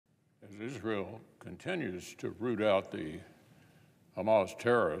As Israel continues to root out the Hamas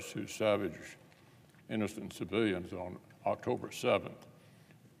terrorists who savaged innocent civilians on October 7th,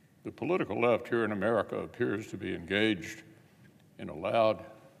 the political left here in America appears to be engaged in a loud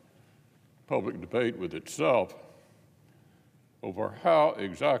public debate with itself over how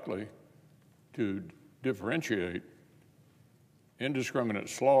exactly to differentiate indiscriminate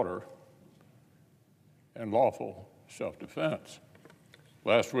slaughter and lawful self-defense.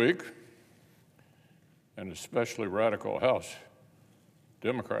 Last week, an especially radical House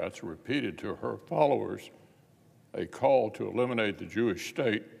Democrats repeated to her followers a call to eliminate the Jewish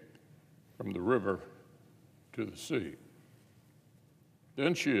state from the river to the sea.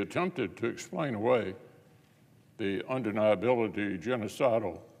 Then she attempted to explain away the undeniability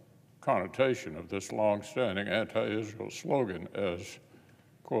genocidal connotation of this long-standing anti-Israel slogan as,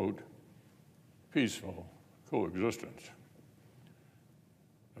 quote, peaceful coexistence.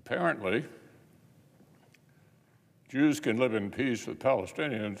 Apparently, Jews can live in peace with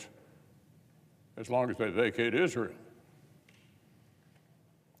Palestinians as long as they vacate Israel.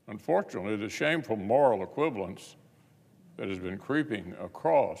 Unfortunately, the shameful moral equivalence that has been creeping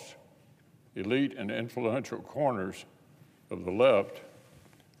across elite and influential corners of the left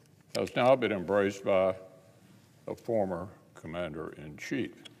has now been embraced by a former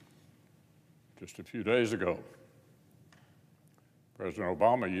commander-in-chief. Just a few days ago, President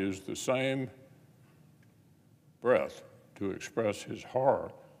Obama used the same breath to express his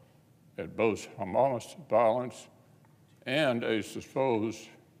horror at both Hamas violence and a supposed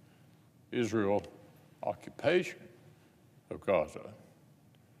Israel occupation of Gaza.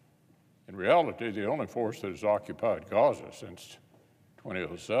 In reality, the only force that has occupied Gaza since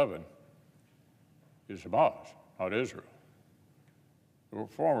 2007 is Hamas, not Israel. The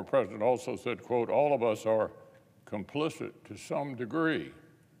former president also said, quote, all of us are complicit to some degree.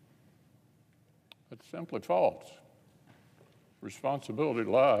 That's simply false. Responsibility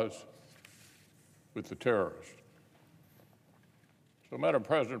lies with the terrorists. So, Madam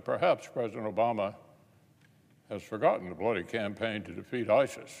President, perhaps President Obama has forgotten the bloody campaign to defeat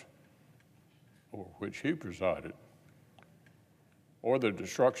ISIS, over which he presided, or the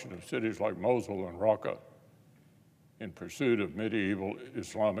destruction of cities like Mosul and Raqqa in pursuit of medieval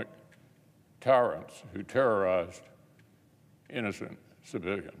Islamic tyrants who terrorized innocent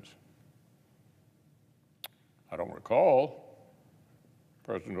civilians. I don't recall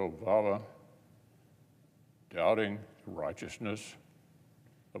President Obama doubting the righteousness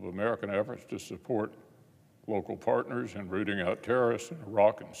of American efforts to support local partners in rooting out terrorists in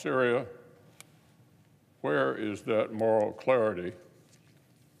Iraq and Syria. Where is that moral clarity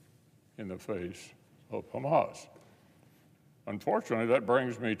in the face of Hamas? Unfortunately, that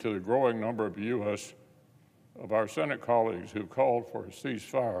brings me to the growing number of our Senate colleagues who called for a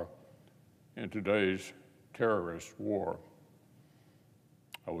ceasefire in today's terrorist war.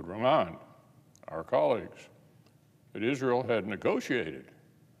 I would remind our colleagues that Israel had negotiated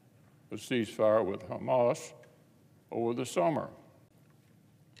a ceasefire with Hamas over the summer.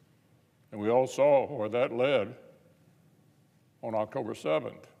 And we all saw where that led on October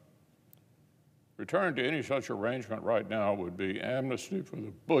 7th. Return to any such arrangement right now would be amnesty for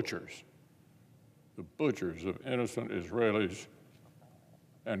the butchers of innocent Israelis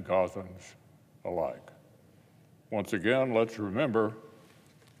and Gazans alike. Once again, let's remember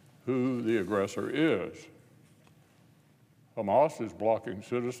who the aggressor is. Hamas is blocking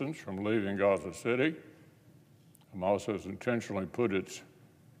citizens from leaving Gaza City. Hamas has intentionally put its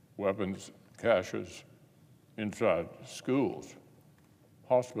weapons caches inside schools,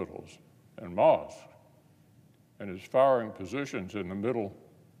 hospitals, and mosques, and is firing positions in the middle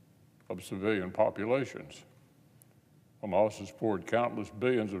of civilian populations. Hamas has poured countless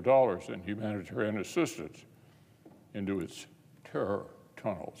billions of dollars in humanitarian assistance into its terror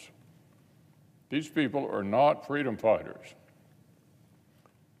tunnels. These people are not freedom fighters.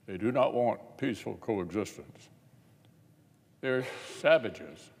 They do not want peaceful coexistence. They're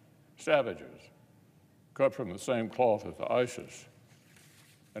savages, cut from the same cloth as ISIS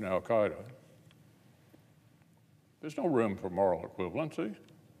and al-Qaeda. There's no room for moral equivalency.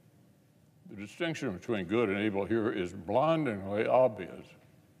 The distinction between good and evil here is blindingly obvious.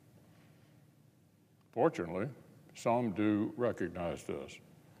 Fortunately, some do recognize this.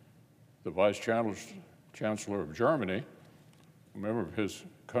 The Vice Chancellor of Germany, a member of his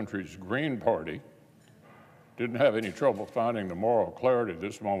country's Green Party, didn't have any trouble finding the moral clarity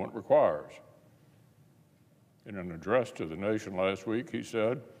this moment requires. In an address to the nation last week, he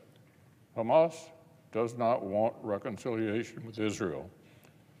said, Hamas does not want reconciliation with Israel,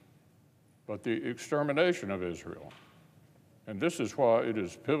 but the extermination of Israel And this is why it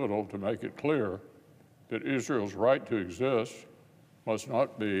is pivotal to make it clear that Israel's right to exist must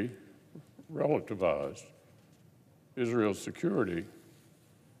not be relativized. Israel's security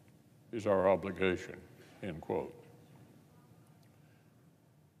is our obligation, end quote.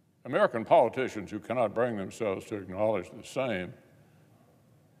 American politicians who cannot bring themselves to acknowledge the same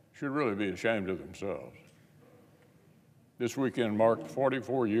should really be ashamed of themselves. This weekend marked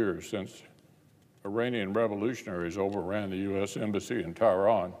 44 years since Iranian revolutionaries overran the U.S. Embassy in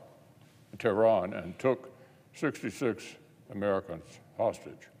Tehran, and took 66 Americans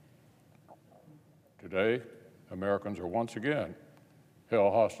hostage. Today, Americans are once again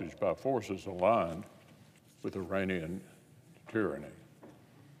held hostage by forces aligned with Iranian tyranny.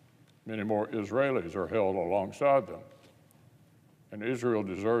 Many more Israelis are held alongside them, and Israel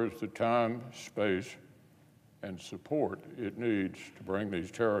deserves the time, space, and support it needs to bring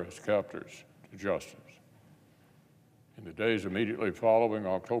these terrorist captors to justice. In the days immediately following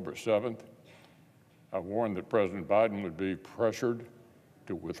October 7th, I warned that President Biden would be pressured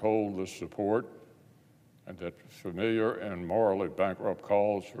to withhold this support and that familiar and morally bankrupt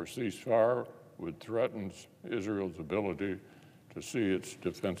calls for ceasefire would threaten Israel's ability to see its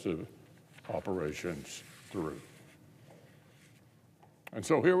defensive operations through. And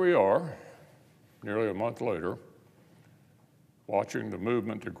so here we are, nearly a month later, watching the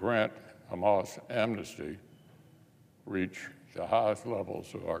movement to grant Hamas amnesty reach the highest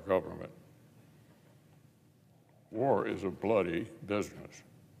levels of our government. War is a bloody business.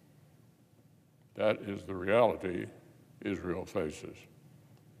 That is the reality Israel faces.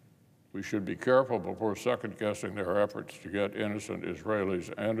 We should be careful before second-guessing their efforts to get innocent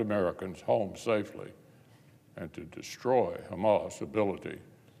Israelis and Americans home safely and to destroy Hamas' ability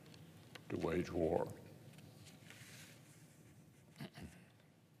to wage war.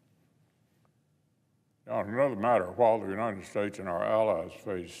 Now, in another matter, while the United States and our allies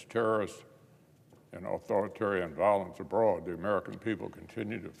face terrorist and authoritarian violence abroad, the American people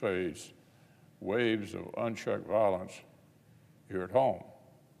continue to face waves of unchecked violence here at home.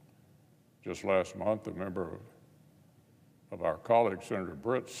 Just last month, a member of our colleague, Senator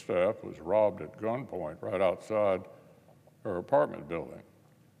Britt's staff, was robbed at gunpoint right outside her apartment building.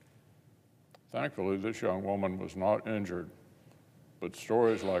 Thankfully, this young woman was not injured, but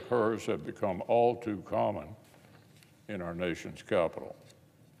stories like hers have become all too common in our nation's capital.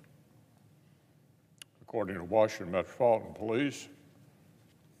 According to Washington Metropolitan Police,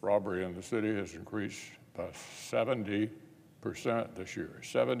 robbery in the city has increased by 70% this year,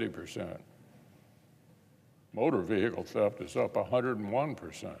 70%. Motor vehicle theft is up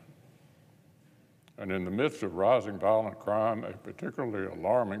 101%. And in the midst of rising violent crime, a particularly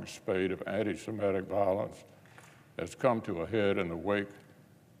alarming spate of anti-Semitic violence has come to a head in the wake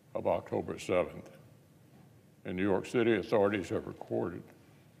of October 7th. In New York City, authorities have recorded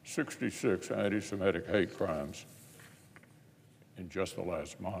 66 anti-Semitic hate crimes in just the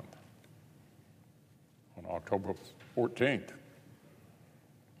last month. On October 14th,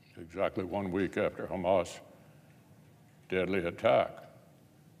 exactly 1 week after Hamas' deadly attack,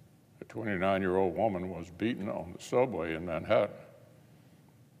 a 29-year-old woman was beaten on the subway in Manhattan.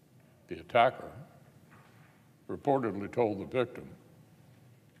 The attacker reportedly told the victim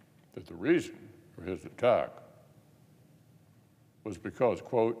that the reason for his attack was because,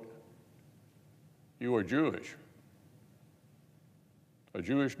 quote, "you are Jewish." A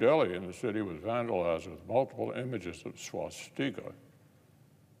Jewish deli in the city was vandalized with multiple images of swastika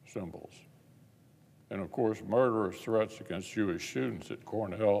symbols. And of course, murderous threats against Jewish students at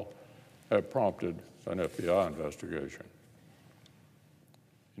Cornell have prompted an FBI investigation.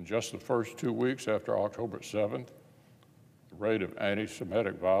 In just the first 2 weeks after October 7th, the rate of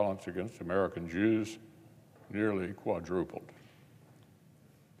anti-Semitic violence against American Jews nearly quadrupled.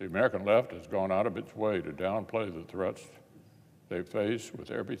 The American left has gone out of its way to downplay the threats they face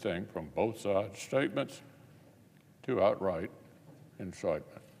with everything from both sides' statements to outright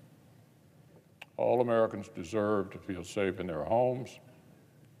incitement. All Americans deserve to feel safe in their homes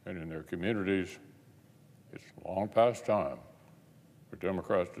and in their communities. It's long past time for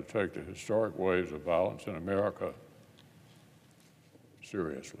Democrats to take the historic waves of violence in America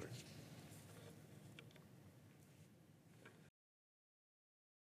seriously.